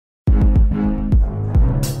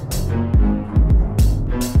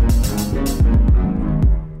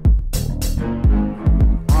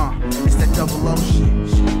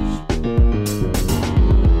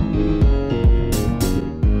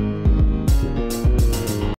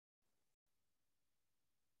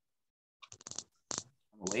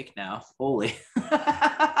awake now. Holy.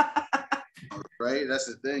 Right? That's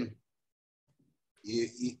the thing. You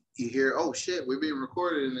hear, oh shit, we're being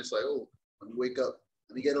recorded, and it's like, oh, let me wake up,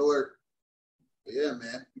 let me get alert. But yeah,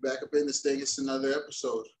 man, you back up in this thing. It's another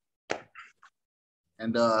episode,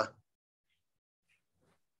 and we're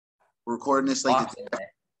recording this like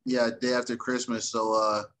day after Christmas.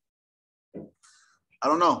 So I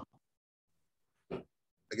don't know.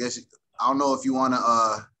 I guess I don't know if you want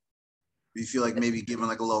to. You feel like maybe giving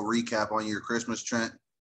like a little recap on your Christmas, Trent?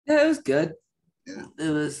 Yeah, it was good. Yeah. It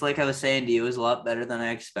was like I was saying to you, it was a lot better than I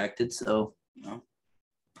expected. So,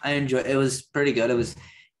 I enjoyed it. It was pretty good. It was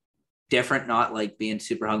different, not like being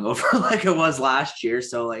super hungover like it was last year.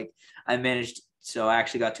 So like I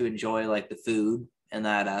actually got to enjoy like the food and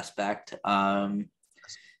that aspect.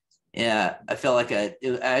 Yeah, I felt like I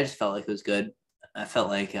just felt like it was good. I felt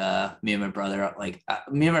like me and my brother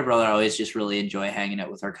always just really enjoy hanging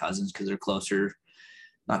out with our cousins because they're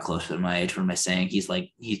not closer to my age. What am I saying? He's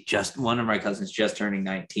just one of my cousins just turning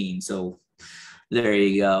 19. So there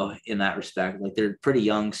you go in that respect. Like they're pretty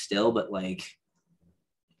young still, but like,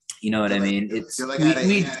 you know what I mean? You're like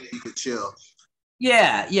you could chill.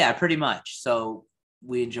 Yeah, pretty much. So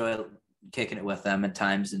we enjoy kicking it with them at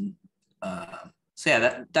times. And so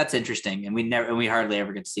yeah, that's interesting. And we hardly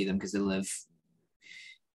ever get to see them because they live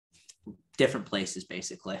different places,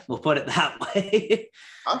 basically. We'll put it that way.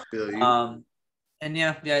 I feel you. And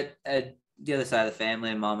yeah, the other side of the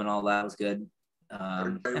family and mom and all that was good.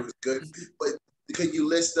 It was good. But could you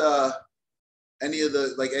list any of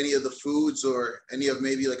the foods or any of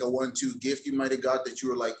maybe like a 1-2 gift you might have got that you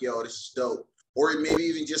were like, yo, this is dope? Or maybe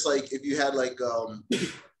even just like if you had like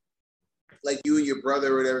you and your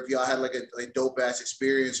brother or whatever, if y'all had like a dope ass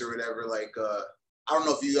experience or whatever, like I don't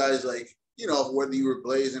know if you guys like, whether you were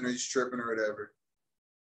blazing or just tripping or whatever.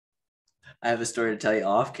 I have a story to tell you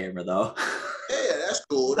off camera though. Yeah, that's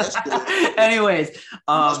cool. That's cool. Anyways,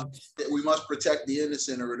 we must protect the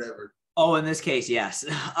innocent or whatever. Oh, in this case, yes.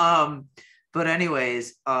 But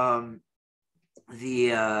anyways, it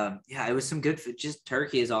was some good food. Just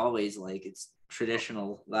turkey as always, like it's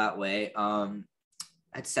traditional that way. I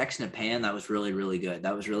had section of pan that was really, really good.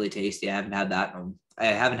 That was really tasty. I haven't had that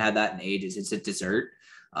in ages. It's a dessert.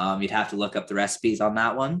 You'd have to look up the recipes on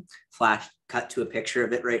that one. Flash cut to a picture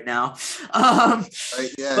of it right now. Right,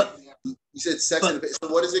 yeah. You said section.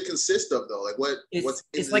 So what does it consist of though? Like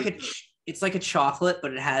it's like a chocolate,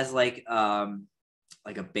 but it has like a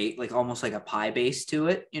bake, like almost like a pie base to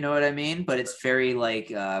it. You know what I mean? But it's very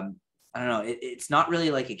like I don't know. It's not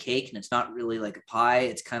really like a cake, and it's not really like a pie.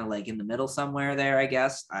 It's kind of like in the middle somewhere there, I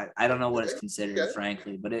guess. I don't know what it's considered,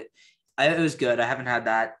 frankly, but it was good. I haven't had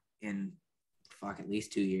that in at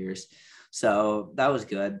least 2 years, so that was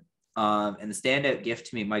good. And the standout gift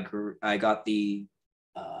to me, I got the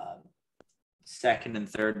second and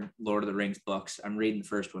third Lord of the Rings books. I'm reading the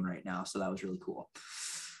first one right now, so that was really cool.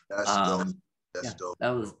 That's dope. That's dope.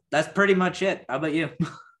 That's pretty much it. How about you?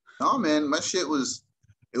 No, man, my shit was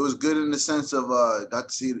good in the sense of got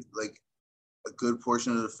to see like a good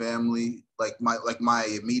portion of the family, like my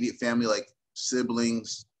immediate family, like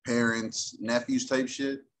siblings, parents, nephews type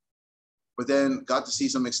shit. But then got to see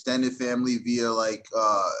some extended family via like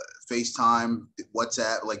FaceTime,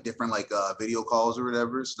 WhatsApp, like different like video calls or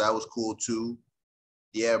whatever. So that was cool too.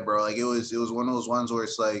 Yeah, bro. Like it was one of those ones where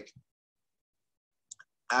it's like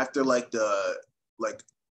after like the like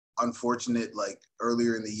unfortunate like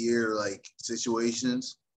earlier in the year like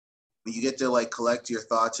situations, when you get to like collect your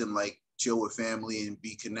thoughts and like chill with family and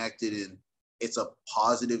be connected, and it's a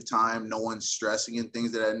positive time, no one's stressing and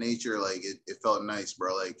things of that nature, like it felt nice,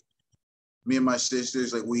 bro. Like me and my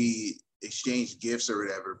sisters, like we exchanged gifts or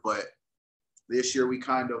whatever, but this year we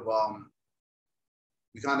kind of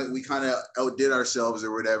outdid ourselves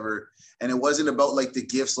or whatever. And it wasn't about like the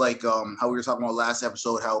gifts, like how we were talking about last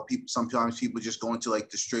episode, how sometimes people just go into like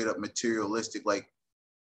the straight up materialistic, like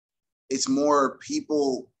it's more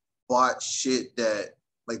people bought shit that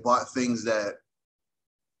like bought things that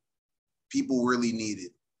people really needed.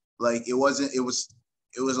 Like it was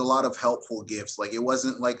a lot of helpful gifts. Like it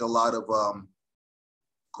wasn't like a lot of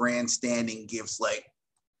grandstanding gifts, like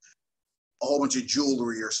a whole bunch of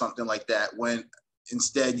jewelry or something like that, when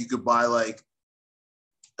instead you could buy like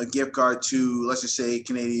a gift card to, let's just say,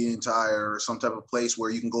 Canadian Tire or some type of place where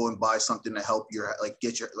you can go and buy something to help your, like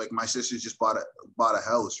get your, like my sisters just bought a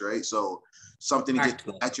house, right? So something to get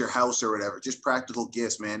at your house or whatever, just practical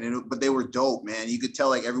gifts, man. But they were dope, man. You could tell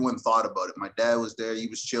like everyone thought about it. My dad was there, he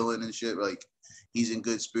was chilling and shit, like he's in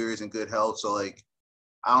good spirits and good health. So like,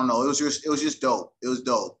 I don't know, it was just dope. It was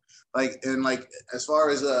dope. Like, and like as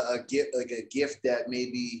far as a gift that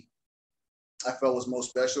maybe I felt was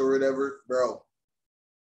most special or whatever, bro,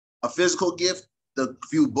 A physical gift, the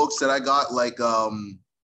few books that I got, like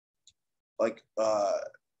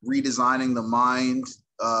Redesigning the Mind,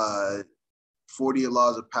 48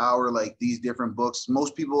 Laws of Power, like these different books.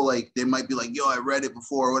 Most people, like, they might be like, yo, I read it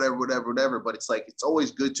before, whatever. But it's like, it's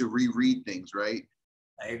always good to reread things, right?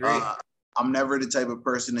 I agree. I'm never the type of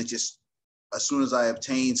person that just, as soon as I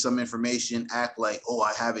obtain some information, act like, oh,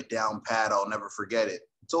 I have it down pat, I'll never forget it.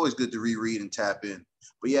 It's always good to reread and tap in.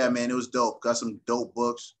 But yeah, man, it was dope. Got some dope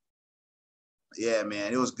books. Yeah,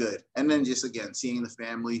 man, it was good. And then just, again, seeing the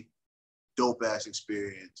family, dope ass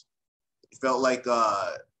experience. It felt like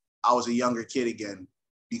I was a younger kid again,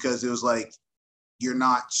 because it was like, you're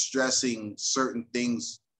not stressing certain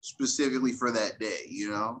things specifically for that day,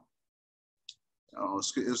 you know?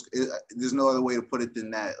 There's no other way to put it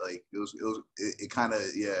than that. Like, it kind of,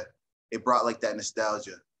 yeah, it brought like that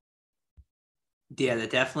nostalgia. Yeah,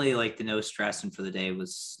 that definitely, like, the no stressing for the day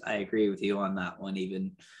was, I agree with you on that one,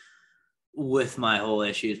 even with my whole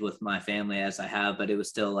issues with my family as I have, but it was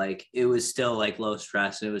still like low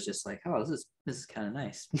stress. It was just like, oh, this is kind of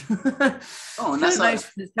nice. Oh, and that's nice.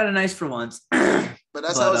 It's kind of nice for once. But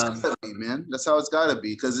that's how it's gotta be, man. That's how it's gotta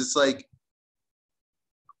be, because it's like,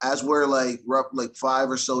 as we're like 5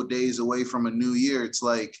 or so days away from a new year, it's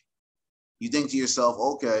like, you think to yourself,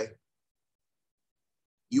 okay,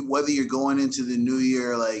 whether you're going into the new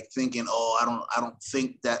year like thinking, oh, I don't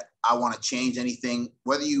think that I want to change anything,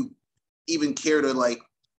 whether you even care to, like,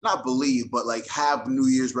 not believe, but like have New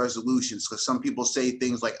Year's resolutions, because some people say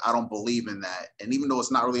things like, I don't believe in that. And even though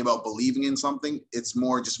it's not really about believing in something, it's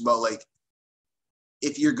more just about, like,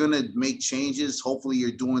 if you're going to make changes, hopefully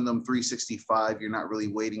you're doing them 365. You're not really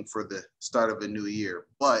waiting for the start of a new year,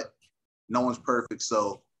 but no one's perfect.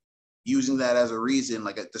 So using that as a reason,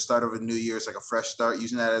 like at the start of a new year, it's like a fresh start,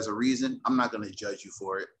 using that as a reason, I'm not going to judge you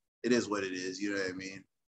for it. It is what it is. You know what I mean?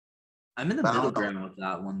 I'm in the middle ground with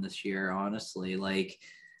that one this year, honestly. Like,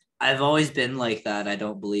 I've always been like that. I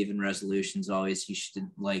don't believe in resolutions. Always, you should,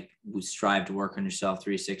 like, strive to work on yourself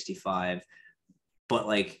 365. But,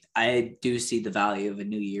 like, I do see the value of a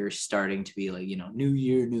new year starting to be like, you know, new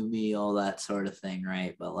year, new me, all that sort of thing,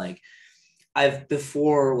 right? But, like, I've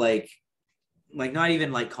before, like not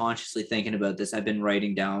even like consciously thinking about this, I've been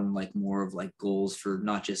writing down like more of like goals for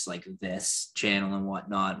not just like this channel and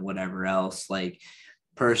whatnot, whatever else, like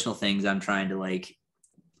personal things I'm trying to like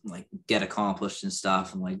get accomplished and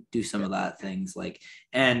stuff, and like do some of that things, like,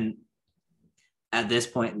 and at this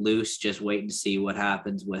point, loose, just waiting to see what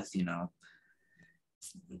happens with, you know,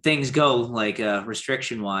 things go like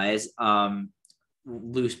restriction wise,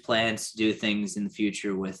 loose plans to do things in the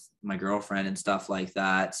future with my girlfriend and stuff like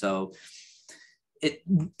that. So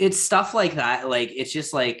it's stuff like that. Like, it's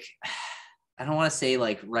just like, I don't want to say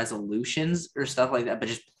like resolutions or stuff like that, but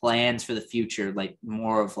just plans for the future, like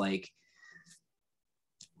more of like,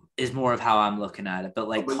 is more of how I'm looking at it. But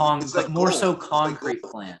like, like more goals. So concrete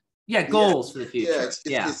like plan. Yeah, goals for the future.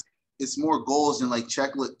 It's more goals and like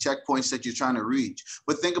checkpoints that you're trying to reach.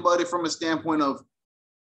 But think about it from a standpoint of,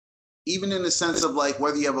 even in the sense of like,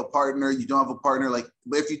 whether you have a partner, you don't have a partner, like,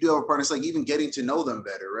 but if you do have a partner, it's like even getting to know them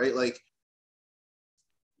better, right? Like,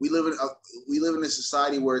 we live in a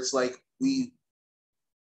society where it's like okay,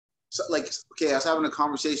 I was having a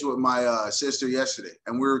conversation with my sister yesterday,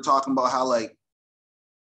 and we were talking about how like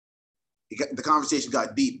the conversation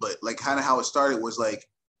got deep, but like kind of how it started was like,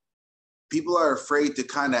 people are afraid to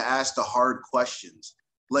kind of ask the hard questions,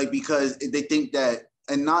 like, because they think that,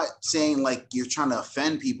 and not saying like you're trying to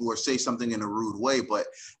offend people or say something in a rude way, but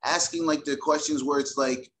asking like the questions where it's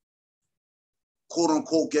like, quote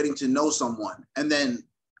unquote, getting to know someone. And then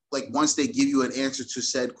like, once they give you an answer to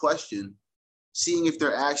said question, seeing if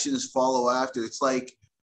their actions follow after. It's like,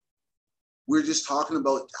 we're just talking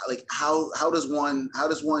about like, how does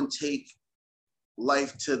one take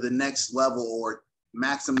life to the next level or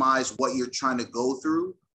maximize what you're trying to go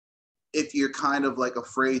through, if you're kind of like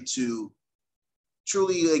afraid to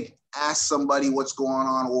truly like ask somebody what's going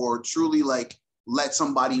on, or truly like let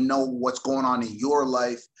somebody know what's going on in your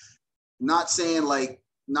life. Not saying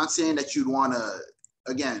that you'd want to,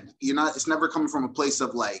 again, it's never coming from a place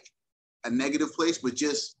of like a negative place, but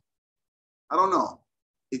just, I don't know,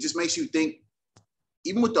 it just makes you think,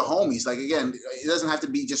 even with the homies, like, again, it doesn't have to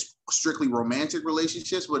be just strictly romantic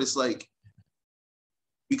relationships, but it's like,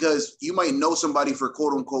 because you might know somebody for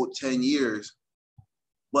quote unquote 10 years,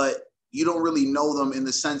 but you don't really know them in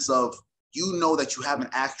the sense of, you know, that you haven't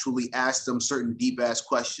actually asked them certain deep ass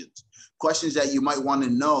questions that you might want to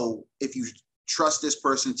know if you trust this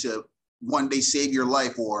person to one day save your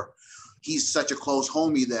life, or he's such a close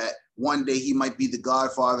homie that one day he might be the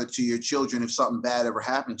godfather to your children if something bad ever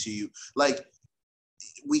happened to you. Like,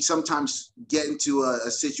 we sometimes get into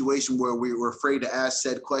a situation where we're afraid to ask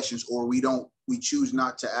said questions, or we choose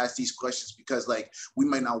not to ask these questions because like we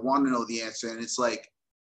might not want to know the answer. And it's like,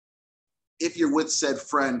 if you're with said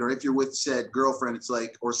friend, or if you're with said girlfriend, it's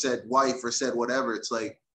like, or said wife, or said whatever, it's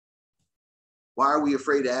like, why are we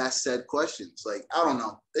afraid to ask said questions? Like, I don't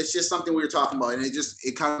know. It's just something we were talking about. And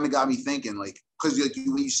it kind of got me thinking, like, because like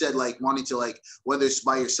when you said like wanting to, like, whether it's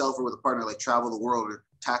by yourself or with a partner, like travel the world or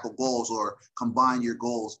tackle goals or combine your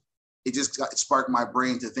goals, it sparked my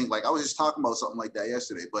brain to think, like, I was just talking about something like that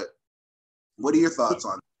yesterday. But what are your thoughts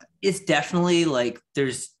on that? It's definitely like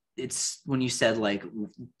it's when you said like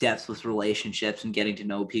depth with relationships and getting to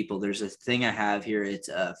know people, there's a thing I have here. It's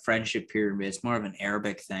a friendship pyramid. It's more of an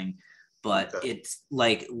Arabic thing, but okay. It's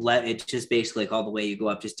like it's just basically like all the way you go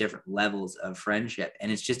up, just different levels of friendship.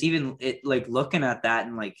 And it's just even it like looking at that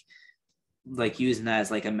and like using that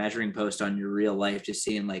as like a measuring post on your real life, just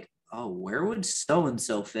seeing like, oh, where would so and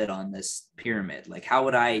so fit on this pyramid? Like, how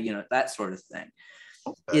would I, that sort of thing.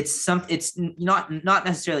 Okay. It's not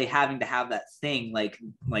necessarily having to have that thing like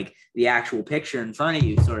the actual picture in front of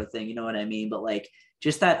you sort of thing, you know what I mean? But like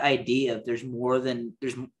just that idea of there's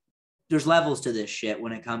levels to this shit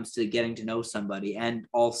when it comes to getting to know somebody. And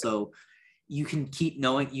also you can keep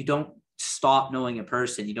knowing, you don't stop knowing a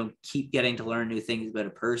person. You don't keep getting to learn new things about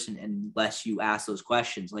a person unless you ask those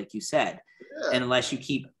questions, like you said, yeah. And unless you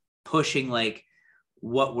keep pushing like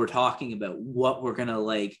what we're talking about, what we're gonna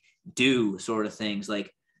like do, sort of things,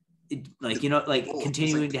 like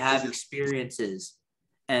continuing to have experiences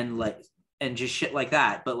and just shit like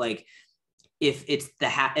that. But like if it's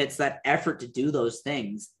it's that effort to do those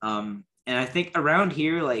things, and I think around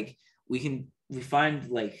here like we find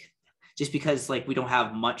like, just because like we don't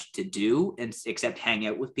have much to do except hang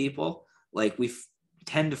out with people, like we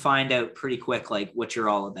tend to find out pretty quick like what you're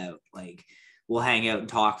all about. Like we'll hang out and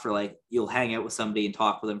talk for like, you'll hang out with somebody and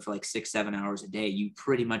talk with them for like 6-7 hours a day. You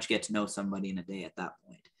pretty much get to know somebody in a day at that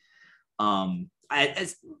point.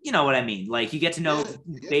 As you know what I mean? Like you get to know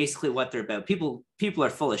basically what they're about. People are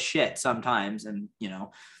full of shit sometimes. And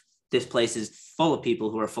this place is full of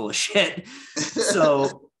people who are full of shit.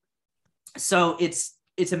 So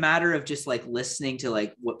it's a matter of just like listening to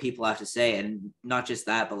like what people have to say, and not just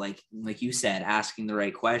that, but like you said, asking the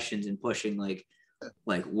right questions and pushing like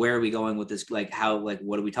where are we going with this? Like how, like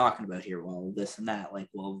what are we talking about here? Well, this and that, like,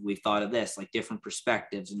 well, we've thought of this, like different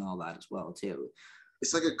perspectives and all that as well too.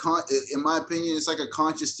 It's like in my opinion, it's like a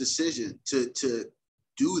conscious decision to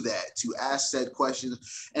do that, to ask said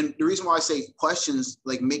questions. And the reason why I say questions,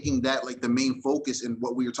 like making that like the main focus in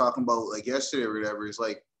what we were talking about like yesterday or whatever, is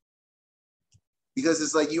like, because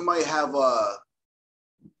it's like you might have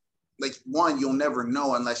like one, you'll never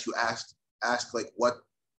know unless you ask like what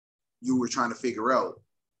you were trying to figure out.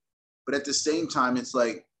 But at the same time, it's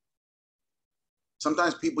like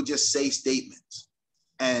sometimes people just say statements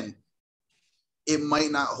and it might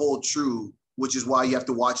not hold true, which is why you have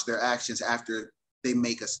to watch their actions after they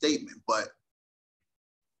make a statement. But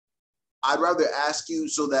I'd rather ask you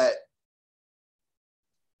so that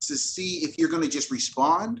to see if you're going to just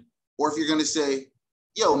respond, or if you're going to say,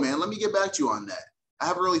 yo, man, let me get back to you on that. I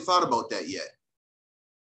haven't really thought about that yet.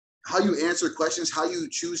 How you answer questions, how you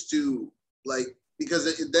choose to, like, because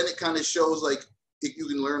then it kind of shows, like, if you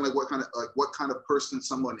can learn, like, what kind of person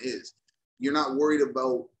someone is. You're not worried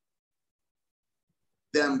about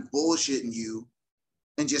them bullshitting you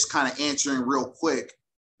and just kind of answering real quick.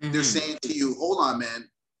 Mm-hmm. They're saying to you, hold on, man,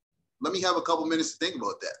 let me have a couple minutes to think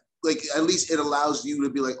about that. Like, at least it allows you to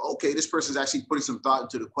be like, okay, this person's actually putting some thought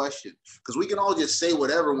into the question. Because we can all just say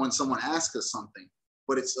whatever when someone asks us something,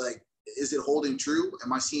 but it's like, is it holding true?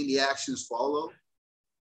 Am I seeing the actions follow?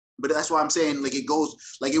 But that's why I'm saying, like, it goes,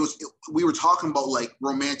 like, we were talking about, like,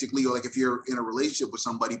 romantically, or like if you're in a relationship with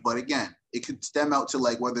somebody, but again, it could stem out to,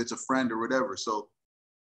 like, whether it's a friend or whatever. So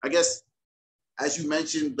I guess, as you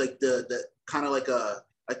mentioned, like, the kind of like a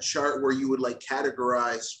chart where you would, like,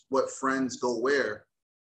 categorize what friends go where.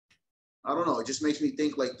 I don't know. It just makes me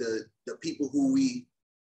think, like, the people who we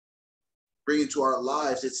bring into our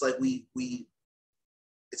lives, it's like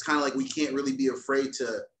it's kind of like we can't really be afraid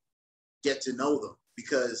to get to know them,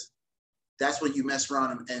 because that's when you mess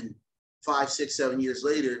around and 5, 6, 7 years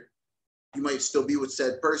later, you might still be with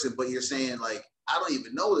said person, but you're saying, like, I don't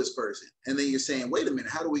even know this person. And then you're saying, wait a minute,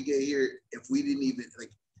 how do we get here if we didn't even,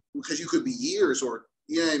 like, because you could be years, or,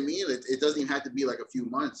 you know what I mean? It doesn't even have to be like a few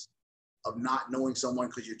months of not knowing someone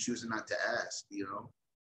because you're choosing not to ask, you know?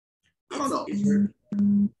 I don't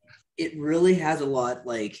know. It really has a lot,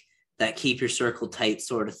 like, that keep your circle tight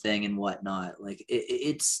sort of thing and whatnot. Like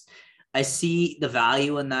I see the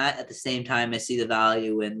value in that. At the same time, I see the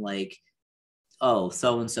value in, like, oh,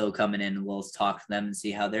 so-and-so coming in, and we'll talk to them and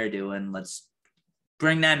see how they're doing. Let's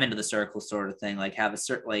bring them into the circle, sort of thing. Like have a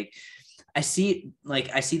certain, like, I see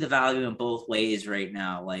the value in both ways right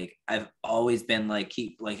now. Like I've always been like,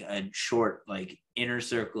 keep like a short, like inner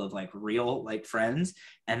circle of like real like friends.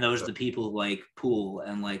 And those are the people like Pool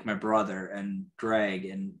and like my brother and Greg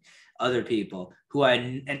and other people who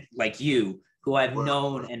and like you, who I've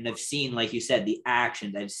known and have seen, like you said, the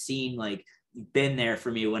actions. I've seen, like, been there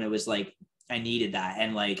for me when it was like I needed that.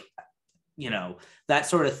 And like, you know, that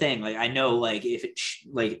sort of thing. Like I know, like if it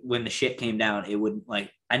like when the shit came down, it would,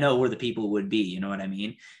 like, I know where the people would be, you know what I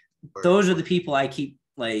mean? Those are the people I keep,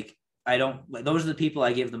 like, I don't, those are the people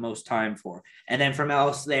I give the most time for. And then from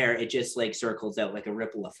else there, it just like circles out like a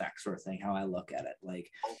ripple effect sort of thing, how I look at it. Like,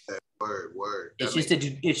 okay, word. It's just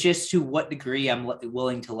it's just to what degree I'm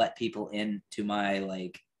willing to let people into my,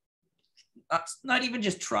 like, not even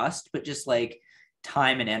just trust, but just like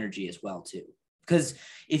time and energy as well too. Because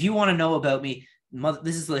if you want to know about me,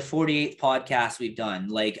 this is the 48th podcast we've done.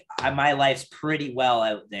 Like my life's pretty well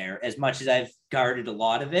out there, as much as I've guarded a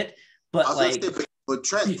lot of it. But like, but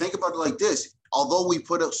Trent, think about it like this: although we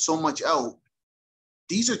put up so much out,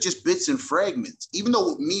 these are just bits and fragments. Even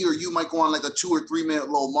though me or you might go on like a 2 or 3 minute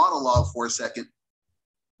little monologue for a second,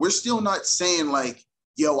 we're still not saying like,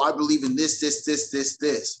 "Yo, I believe in this."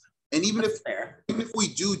 And even if we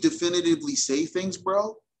do definitively say things,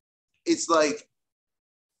 bro, it's like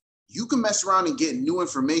you can mess around and get new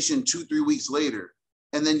information 2-3 weeks later,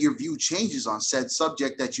 and then your view changes on said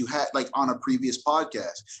subject that you had like on a previous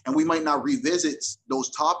podcast. And we might not revisit those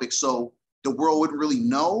topics, so the world wouldn't really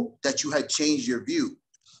know that you had changed your view.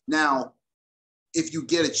 Now, if you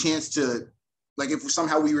get a chance to, like, if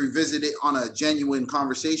somehow we revisit it on a genuine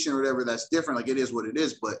conversation or whatever, that's different. Like, it is what it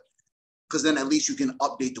is, but because then at least you can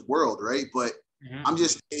update the world, right? But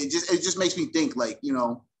it just makes me think, like, you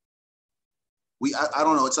know, I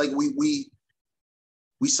don't know. It's like we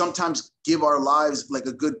sometimes give our lives, like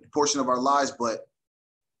a good portion of our lives, but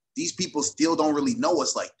these people still don't really know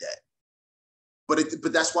us like that.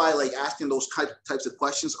 But that's why, like, asking those types of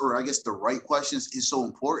questions, or I guess the right questions, is so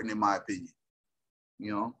important in my opinion.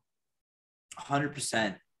 You know,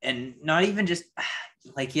 100%, and not even just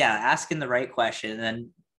like, yeah, asking the right question, and then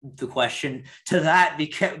the question to that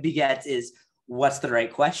begets is, what's the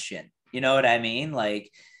right question? You know what I mean?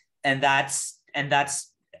 Like, and that's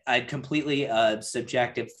a completely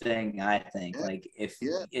subjective thing, I think. Yeah. Like if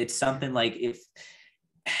it's something like, if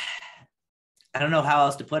I don't know how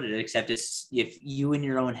else to put it, except it's if you in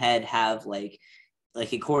your own head have like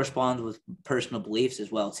it corresponds with personal beliefs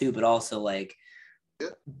as well too, but also like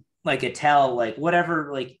like a tell, like whatever,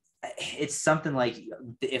 like it's something like,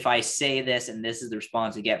 if I say this and this is the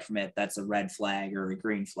response I get from it, that's a red flag or a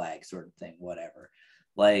green flag sort of thing, whatever.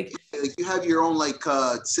 Like you have your own like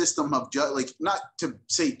system of like, not to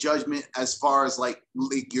say judgment as far as like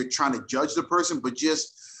you're trying to judge the person, but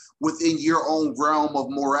just within your own realm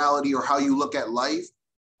of morality or how you look at life.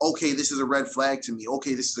 Okay, this is a red flag to me.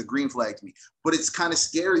 Okay, this is a green flag to me. But it's kind of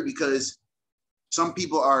scary because some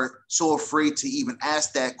people are so afraid to even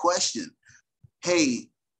ask that question. Hey,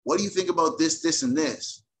 what do you think about this, this, and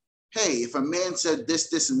this? Hey, if a man said this,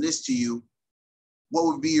 this, and this to you, what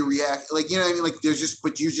would be your reaction? Like, you know what I mean? Like,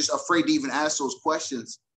 but you're just afraid to even ask those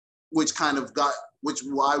questions, which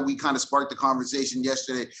why we kind of sparked the conversation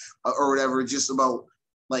yesterday or whatever, just about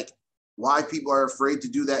like why people are afraid to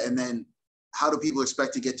do that. And then how do people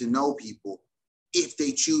expect to get to know people if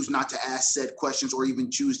they choose not to ask said questions, or even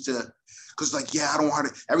choose to, because like, yeah, I don't want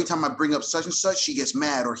to, every time I bring up such and such, she gets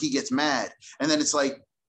mad or he gets mad. And then it's like,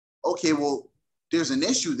 okay, well, there's an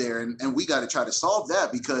issue there, and we got to try to solve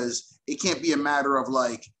that, because it can't be a matter of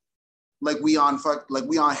like we on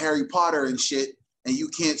Harry Potter and shit, and you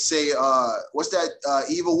can't say what's that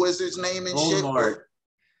evil wizard's name and Voldemort. Shit.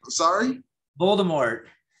 Sorry, Voldemort.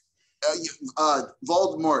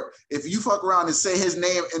 Voldemort. If you fuck around and say his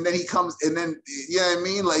name, and then he comes, and then you know what I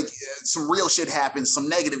mean, like some real shit happens, some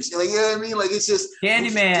negative shit, like, you know what I mean, like it's just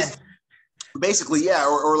Candyman. Basically, yeah,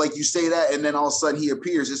 or like you say that, and then all of a sudden he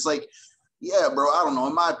appears. It's like, yeah, bro, I don't know.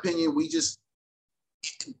 In my opinion,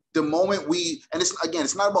 the moment and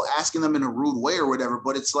it's not about asking them in a rude way or whatever,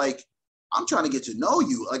 but it's like, I'm trying to get to know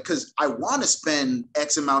you, like, because I want to spend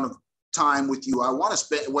X amount of time with you. I want to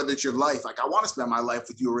spend, whether it's your life, like I want to spend my life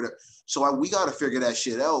with you or whatever. So we got to figure that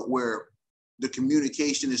shit out, where the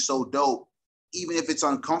communication is so dope, even if it's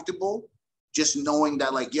uncomfortable, just knowing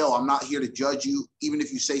that like, yo, I'm not here to judge you, even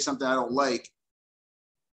if you say something I don't like.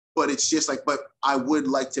 But it's just like, but I would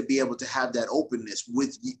like to be able to have that openness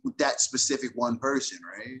with that specific one person,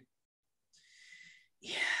 right?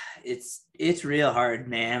 Yeah, it's real hard,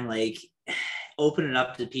 man. Like opening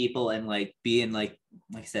up to people and like being like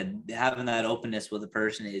I said, having that openness with a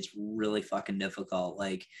person is really fucking difficult.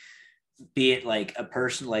 Like, be it like a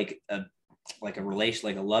person, like a relation,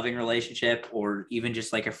 like a loving relationship, or even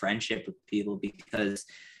just like a friendship with people, because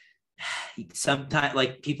sometimes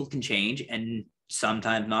like people can change and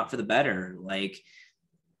sometimes not for the better. Like,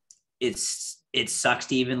 it sucks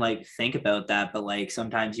to even like think about that, but like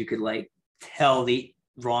sometimes you could like tell the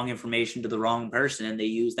wrong information to the wrong person and they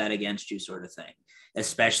use that against you, sort of thing,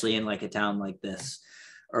 especially in like a town like this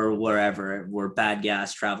or wherever where bad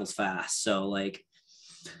gas travels fast. So like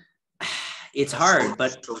it's hard,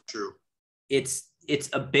 but so true. It's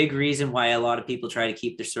a big reason why a lot of people try to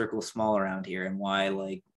keep their circle small around here, and why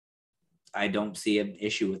like I don't see an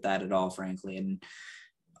issue with that at all, frankly. And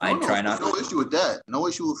try not. No issue with that. No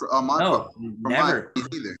issue from never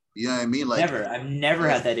either. You know what I mean? Like never. I've never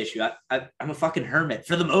had that issue. I'm a fucking hermit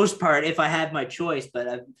for the most part, if I had my choice. But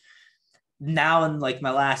I've now in like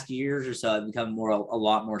my last years or so, I've become a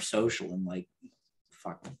lot more social, and like,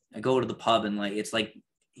 fuck, I go to the pub and like it's like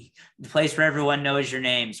the place where everyone knows your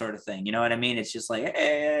name, sort of thing. You know what I mean? It's just like,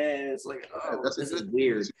 hey, it's like, oh, this is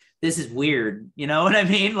weird. This is weird. You know what I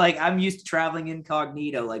mean? Like, I'm used to traveling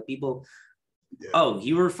incognito. Like, people, oh,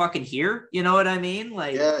 you were fucking here. You know what I mean?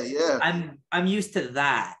 Like, yeah. I'm used to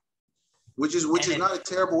that. Which is not a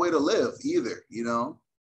terrible way to live either. You know?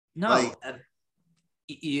 No, like,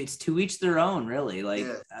 it's to each their own, really. Like,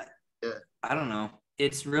 I don't know.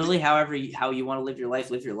 It's really how you want to live your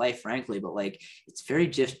life, frankly. But like, it's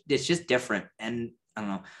just different. And I don't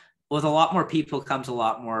know, with a lot more people comes a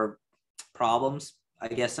lot more problems. I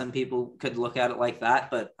guess some people could look at it like that,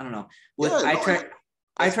 but I don't know.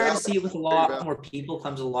 I try to see it with a lot more people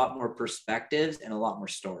comes a lot more perspectives and a lot more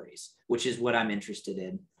stories, which is what I'm interested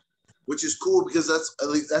in. Which is cool, because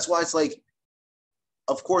that's why it's like,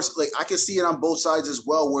 of course, like I can see it on both sides as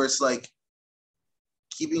well, where it's like,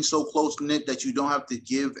 keeping so close knit that you don't have to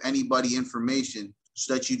give anybody information,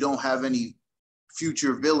 so that you don't have any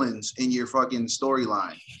future villains in your fucking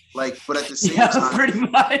storyline. Like, but at the same time, pretty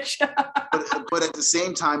much. but at the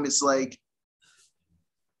same time, it's like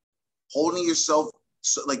holding yourself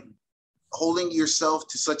to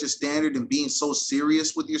such a standard and being so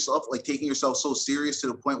serious with yourself, like taking yourself so serious to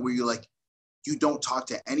the point where you're like, you don't talk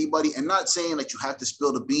to anybody. And not saying that you have to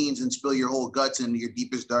spill the beans and spill your whole guts and your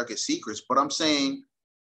deepest, darkest secrets, but I'm saying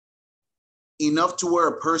enough to where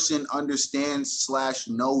a person understands /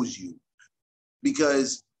 knows you,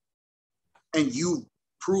 and you've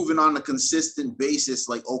proven on a consistent basis,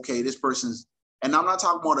 like, okay, this person's, and I'm not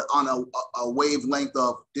talking about it on a wavelength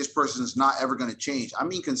of this person's not ever going to change. I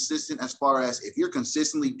mean consistent as far as if you're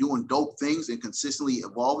consistently doing dope things and consistently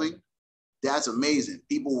evolving, that's amazing.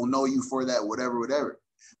 People will know you for that, whatever.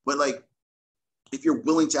 But like, if you're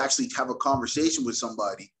willing to actually have a conversation with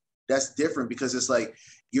somebody, that's different, because it's like,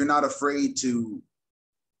 you're not afraid to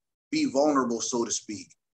be vulnerable, so to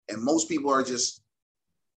speak. And most people are just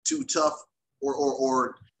too tough,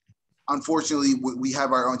 or unfortunately, we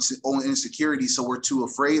have our own insecurities, so we're too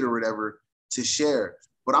afraid or whatever to share.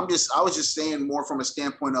 But I was just saying more from a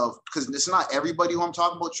standpoint of, because it's not everybody who I'm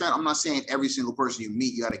talking about, Trent. I'm not saying every single person you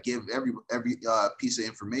meet, you got to give every piece of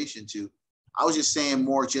information to. I was just saying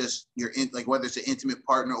more just like whether it's an intimate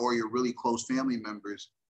partner or your really close family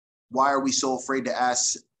members. Why are we so afraid to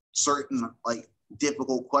ask certain like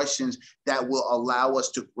difficult questions that will allow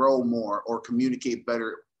us to grow more or communicate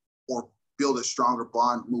better or build a stronger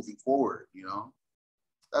bond moving forward? You know,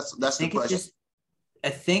 that's the question.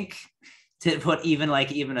 I think to put even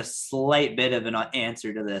a slight bit of an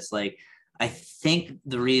answer to this, like, I think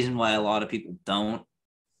the reason why a lot of people don't,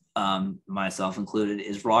 myself included,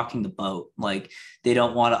 is rocking the boat. Like, they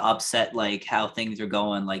don't want to upset like how things are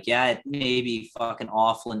going. Like, yeah, it may be fucking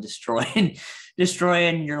awful and destroying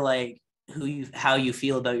your like how you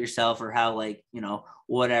feel about yourself, or how, like, you know,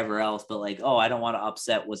 whatever else, but like, oh, I don't want to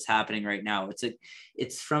upset what's happening right now.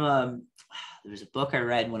 It's from there was a book I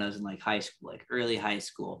read when I was in like high school, like early high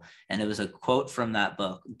school, and it was a quote from that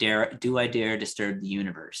book: do I dare disturb the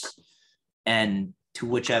universe? And to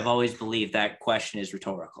which I've always believed that question is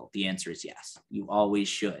rhetorical. The answer is yes. You always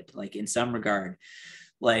should, like, in some regard.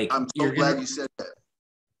 Like, I'm so glad you said that.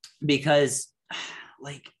 Because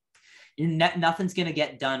like, nothing's going to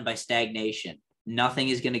get done by stagnation. Nothing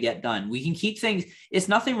is going to get done. We can keep things. It's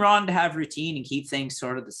nothing wrong to have routine and keep things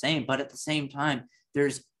sort of the same. But at the same time,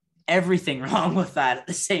 there's everything wrong with that at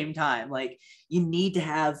the same time. Like, you need to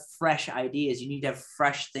have fresh ideas. You need to have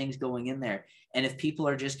fresh things going in there. And if people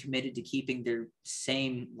are just committed to keeping their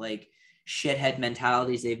same like shithead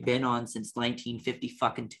mentalities they've been on since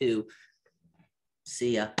 1952,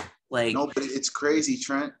 see ya. Like, no, but it's crazy,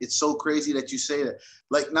 Trent. It's so crazy that you say that.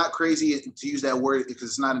 Like, not crazy to use that word because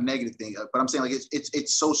it's not a negative thing, but I'm saying like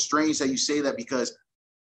it's so strange that you say that because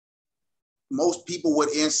most people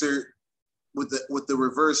would answer with the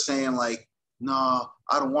reverse saying like, no,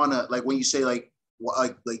 I don't want to, like when you say like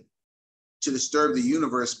to disturb the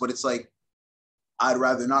universe, but it's like, I'd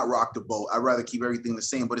rather not rock the boat. I'd rather keep everything the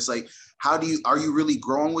same. But it's like, are you really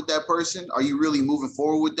growing with that person? Are you really moving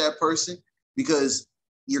forward with that person? Because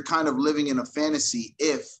you're kind of living in a fantasy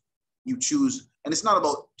if you choose, and it's not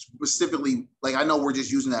about specifically, like, I know we're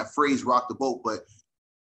just using that phrase, rock the boat, but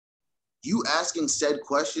you asking said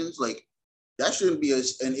questions, like, that shouldn't be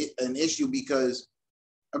an issue because,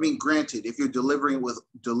 I mean, granted, if you're delivering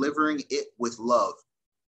it with love,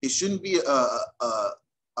 it shouldn't be a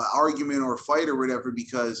argument or a fight or whatever,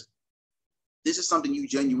 because this is something you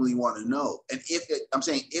genuinely want to know. And if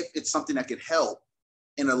it's something that could help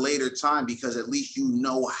in a later time, because at least you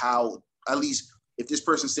know how, at least if this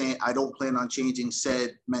person's saying, I don't plan on changing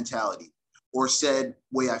said mentality or said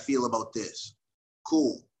way I feel about this,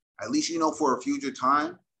 cool. At least you know for a future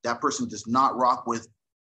time, that person does not rock with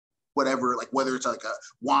whatever, like whether it's like a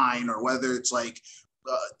wine or whether it's like,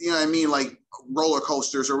 you know what I mean? Like roller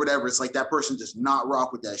coasters or whatever. It's like that person does not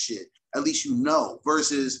rock with that shit. At least you know,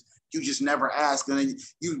 versus you just never ask. And then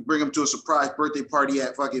you bring them to a surprise birthday party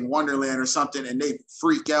at fucking Wonderland or something and they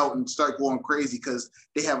freak out and start going crazy because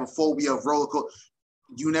they have a phobia of roller coaster.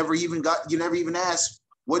 You never even asked,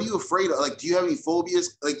 what are you afraid of? Like, do you have any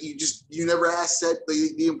phobias? Like you never asked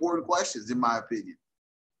the important questions, in my opinion.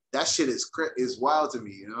 That shit is wild to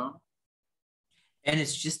me, you know? and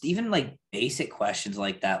it's just even like basic questions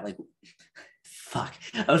like that. Like, fuck,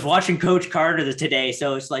 I was watching Coach Carter today,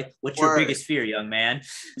 so it's like, what's your biggest fear, young man?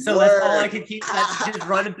 So that's all I could keep. That's just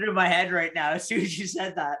running through my head right now as soon as you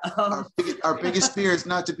said that. Our biggest fear is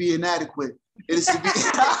not to be inadequate. It is to be.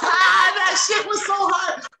 That shit was so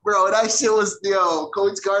hard, bro. That shit was,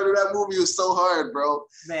 Coach Carter. That movie was so hard, bro.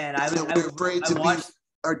 Man, I watched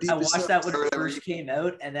that when it first came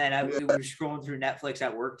out, and then we were scrolling through Netflix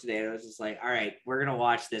at work today, and I was just like, all right, we're gonna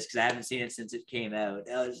watch this because I haven't seen it since it came out.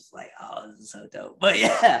 And I was just like, oh, this is so dope. But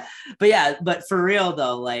for real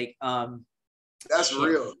though, like, that's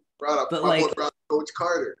real. Brought up Coach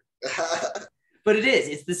Carter. But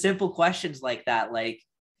it's the simple questions like that, like,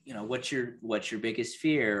 what's your biggest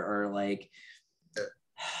fear, or like,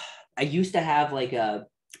 I used to have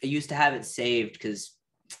it saved because,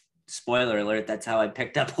 spoiler alert, that's how I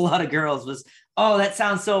picked up a lot of girls. Was, oh, that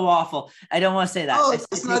sounds so awful. I don't want to say that. Oh,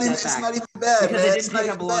 it's not even bad, because man. I didn't pick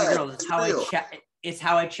up a lot of girls. It's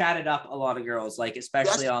how I chatted up a lot of girls, like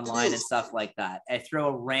especially online and stuff like that. I throw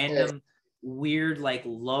a random weird, like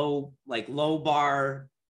low bar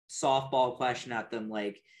softball question at them,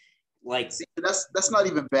 like. See, that's not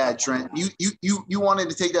even bad, Trent. You wanted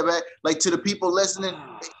to take that back, like, to the people listening.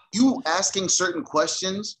 You asking certain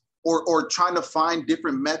questions or trying to find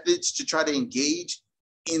different methods to try to engage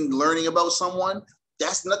in learning about someone.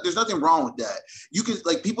 There's nothing wrong with that. You can,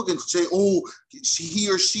 like, people can say, oh, he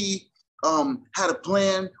or she had a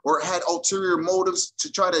plan or had ulterior motives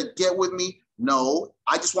to try to get with me. No,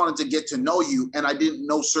 I just wanted to get to know you, and I didn't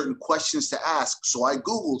know certain questions to ask, so I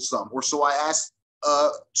Googled some, or so I asked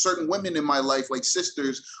certain women in my life, like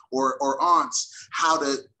sisters or aunts,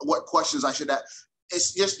 what questions I should ask.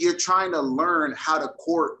 It's just, you're trying to learn how to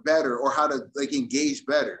court better or how to, like, engage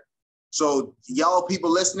better. So y'all people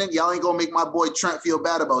listening, y'all ain't gonna make my boy Trent feel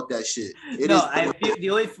bad about that shit. The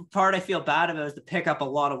only part I feel bad about is to pick up a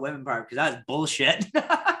lot of women part, because that's bullshit.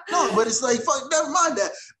 No, but it's like, fuck, never mind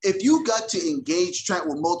that. If you got to engage Trent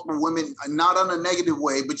with multiple women, not on a negative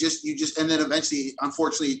way, but and then eventually,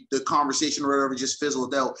 unfortunately, the conversation or whatever just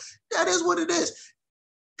fizzled out. That is what it is.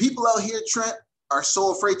 People out here, Trent, are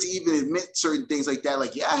so afraid to even admit certain things like that.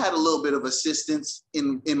 Like, yeah, I had a little bit of assistance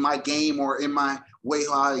in my game or in my way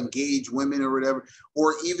how I engage women or whatever,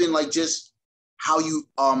 or even like just how you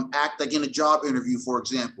act, like in a job interview, for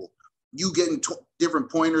example. You getting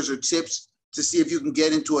different pointers or tips to see if you can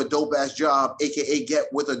get into a dope ass job, AKA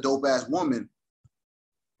get with a dope ass woman.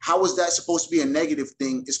 How is that supposed to be a negative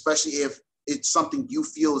thing, especially if it's something you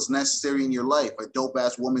feel is necessary in your life? A dope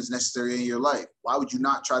ass woman is necessary in your life. Why would you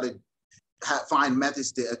not try to find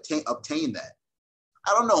methods to obtain that?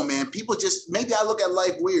 I don't know, man. People just, maybe I look at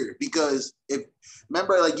life weird because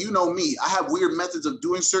remember, like, you know me, I have weird methods of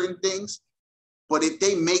doing certain things, but if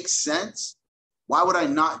they make sense, why would I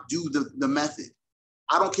not do the method?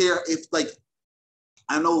 I don't care if, like,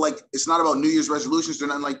 I know, like, it's not about New Year's resolutions or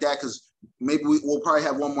nothing like that, because maybe we'll probably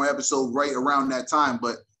have one more episode right around that time,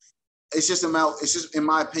 but it's just in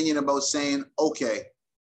my opinion about saying, okay,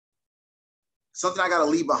 something I got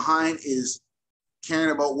to leave behind is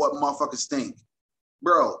caring about what motherfuckers think.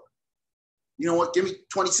 Bro, you know what? Give me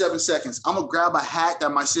 27 seconds. I'm gonna grab a hat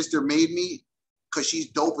that my sister made me because she's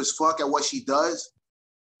dope as fuck at what she does.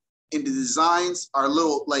 And the designs are a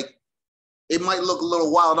little like, it might look a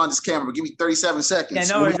little wild on this camera, but give me 37 seconds.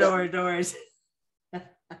 Yeah, no worries.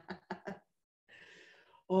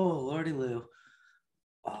 Oh, Lordy Lou.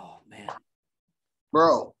 Oh, man.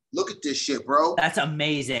 Bro, look at this shit, bro. That's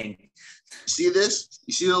amazing. You see this?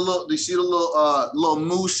 You see the little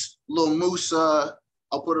moose,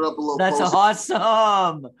 I'll put it up a little That's closer.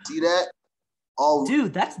 awesome. See that? Oh,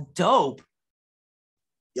 dude, that's dope.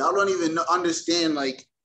 Y'all don't even understand, like,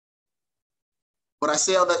 but I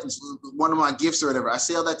say all that, one of my gifts or whatever. I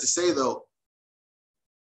say all that to say, though,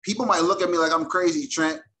 people might look at me like I'm crazy,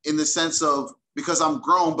 Trent, in the sense of, because I'm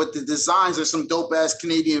grown, but the designs are some dope ass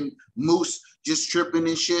Canadian moose just tripping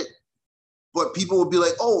and shit. But people will be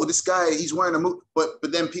like, oh, this guy, he's wearing a moose. But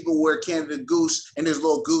then people wear Canada Goose and there's a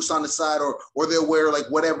little goose on the side, or they'll wear like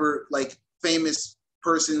whatever, like famous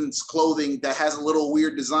person's clothing that has a little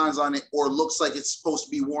weird designs on it, or looks like it's supposed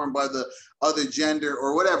to be worn by the other gender,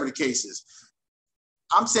 or whatever the case is.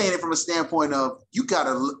 I'm saying it from a standpoint of, you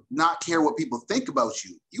gotta not care what people think about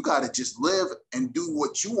you. You gotta just live and do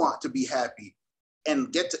what you want to be happy, and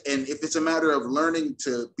and if it's a matter of learning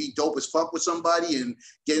to be dope as fuck with somebody and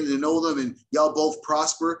getting to know them, and y'all both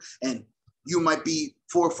prosper, and you might be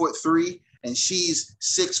 4'3" and she's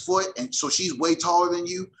 6 foot, and so she's way taller than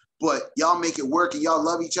you, but y'all make it work and y'all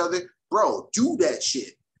love each other, bro, do that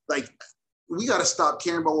shit. Like, we gotta stop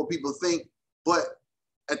caring about what people think, but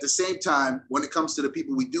at the same time, when it comes to the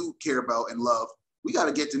people we do care about and love, we got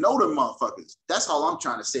to get to know them motherfuckers. That's all I'm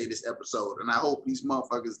trying to say this episode. And I hope these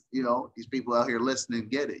motherfuckers, you know, these people out here listening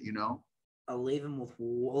get it, you know? I'll leave you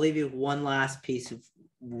with one last piece of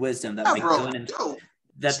wisdom that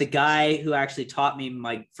that the guy who actually taught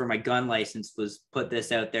me for my gun license was put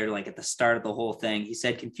this out there, like at the start of the whole thing. He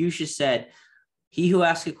said, Confucius said, he who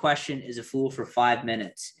asks a question is a fool for 5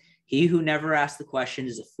 minutes. He who never asks the question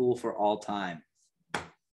is a fool for all time.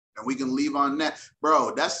 And we can leave on that.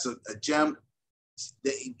 Bro, that's a gem.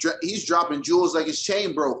 He's dropping jewels like his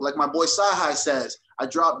chain broke. Like my boy Sahai says, I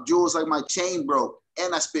dropped jewels like my chain broke,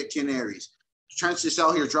 and I spit canaries. Trent's just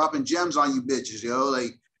out here dropping gems on you bitches, yo.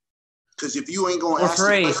 Like, because if you ain't going to ask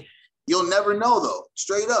the question, you'll never know, though.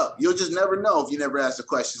 Straight up. You'll just never know if you never ask the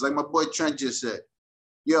questions. Like my boy Trent just said,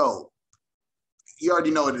 yo, you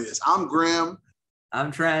already know what it is. I'm Graham. I'm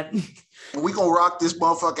Trent. And we gonna rock this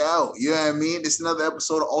motherfucker out. You know what I mean? It's another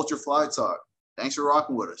episode of Ultra Fly Talk. Thanks for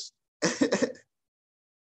rocking with us.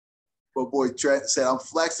 But boy, Trent said I'm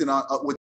flexing on with